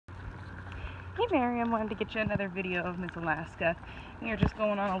Hey Miriam, wanted to get you another video of Miss Alaska. We are just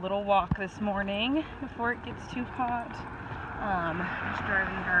going on a little walk this morning before it gets too hot. Just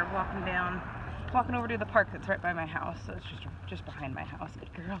driving her, walking over to the park that's right by my house. So it's just behind my house.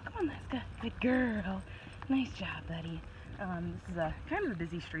 Good girl. Come on, Alaska. Good girl. Nice job, buddy. This is a kind of a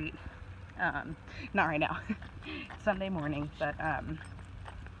busy street. Not right now. Sunday morning, but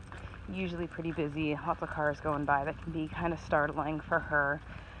usually pretty busy. Lots of cars going by that can be kind of startling for her.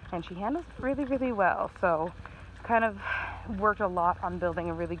 And she handles it really, really well. So kind of worked a lot on building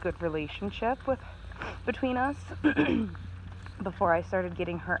a really good relationship between us before I started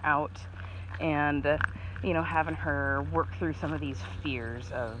getting her out and having her work through some of these fears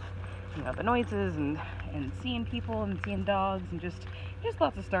of the noises and seeing people and seeing dogs and just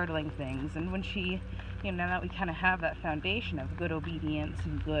lots of startling things. And when she, now that we kind of have that foundation of good obedience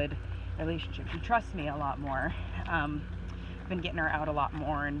and good relationship, she trusts me a lot more. Been getting her out a lot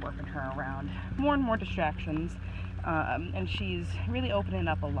more and working her around more and more distractions, and she's really opening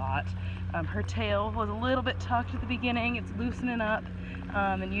up a lot. Her tail was a little bit tucked at the beginning. It's loosening up,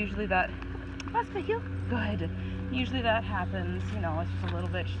 and usually that good. Usually that happens, it's just a little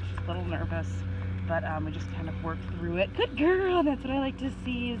bit, she's just a little nervous, but we just kind of work through it. Good girl. That's what I like to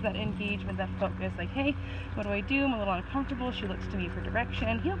see, is that engagement, that focus. Like, hey, what do I do? I'm a little uncomfortable. She looks to me for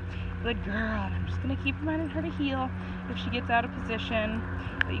direction. Heel. Good girl. And I'm just gonna keep reminding her to heel if she gets out of position.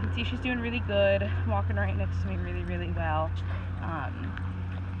 But you can see she's doing really good, walking right next to me really, really well.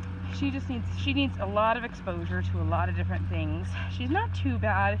 She needs a lot of exposure to a lot of different things. She's not too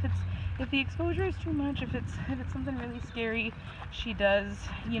bad. If the exposure is too much, if it's something really scary, she does,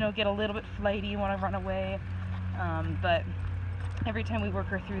 get a little bit flighty, want to run away. But every time we work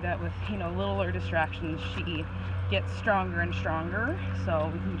her through that with, littler distractions, she gets stronger and stronger. So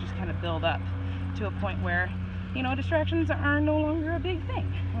we can just kind of build up to a point where, distractions are no longer a big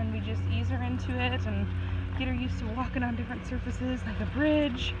thing. When we just ease her into it and get her used to walking on different surfaces, like a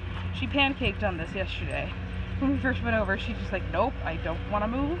bridge. She pancaked on this yesterday. When we first went over, she's just like, nope, I don't want to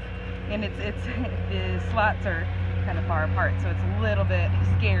move. And the slats are kind of far apart, so it's a little bit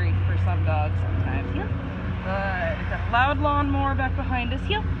scary for some dogs sometimes. Yeah. Good. Got a loud lawnmower back behind us.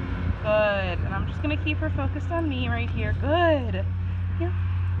 Yeah. Good. And I'm just gonna keep her focused on me right here. Good. Yeah.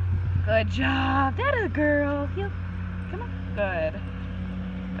 Good job. That a girl. Yeah. Come on. Good.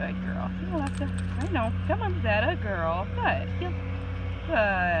 Good girl. Yeah, Alaska. I know. Come on. That a girl. Good. Yeah.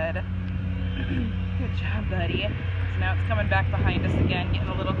 Good. Good job, buddy. So now it's coming back behind us again, getting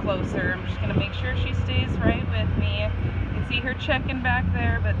a little closer. I'm just going to make sure she stays right with me. You can see her checking back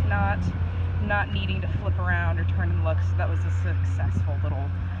there, but not needing to flip around or turn and look. So that was a successful little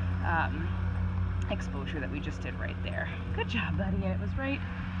exposure that we just did right there. Good job, buddy. And it was right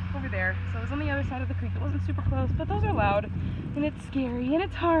over there. So it was on the other side of the creek. It wasn't super close, but those are loud, and it's scary, and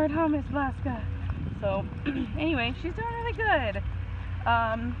it's hard, huh, Miss Alaska? So anyway, she's doing really good.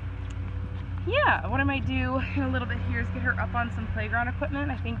 Yeah, what I might do in a little bit here is get her up on some playground equipment.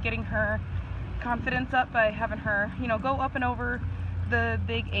 I think getting her confidence up by having her, go up and over the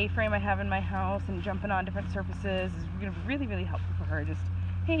big A-frame I have in my house and jumping on different surfaces is going to be really, really helpful for her. Just,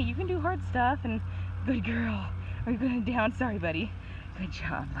 hey, you can do hard stuff, and good girl. Are you going down? Sorry, buddy. Good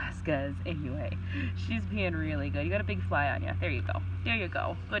job, Alaska. Anyway, she's being really good. You got a big fly on you. There you go. There you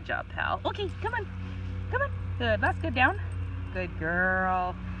go. Good job, pal. Okay, come on. Come on. Good. Alaska, down. Good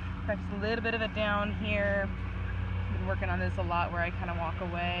girl. Practice a little bit of it down here. Been working on this a lot where I kind of walk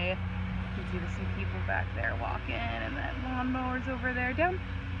away. You can see there's some people back there walking, and that lawnmower's over there. Down,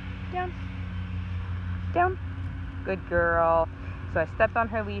 down, down. Good girl. So I stepped on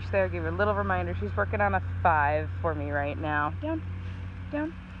her leash there, gave her a little reminder. She's working on a 5 for me right now. Down,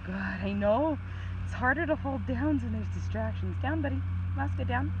 down. Good, I know. It's harder to hold downs when there's distractions. Down, buddy. Alaska,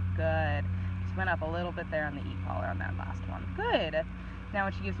 down. Good. Just went up a little bit there on the E-collar on that last one. Good. Now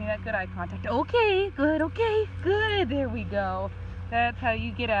when she gives me that good eye contact, okay, good, okay, good, there we go. That's how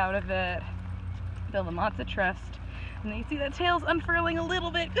you get out of it. Building lots of trust. And then you see that tail's unfurling a little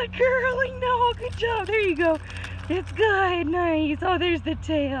bit. Good girl, I know, good job, there you go. It's good, nice. Oh, there's the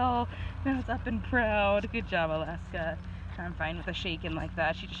tail. Now it's up and proud. Good job, Alaska. I'm fine with a shaking like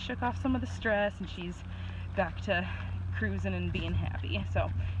that. She just shook off some of the stress, and she's back to cruising and being happy. So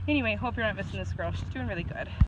anyway, hope you're not missing this girl. She's doing really good.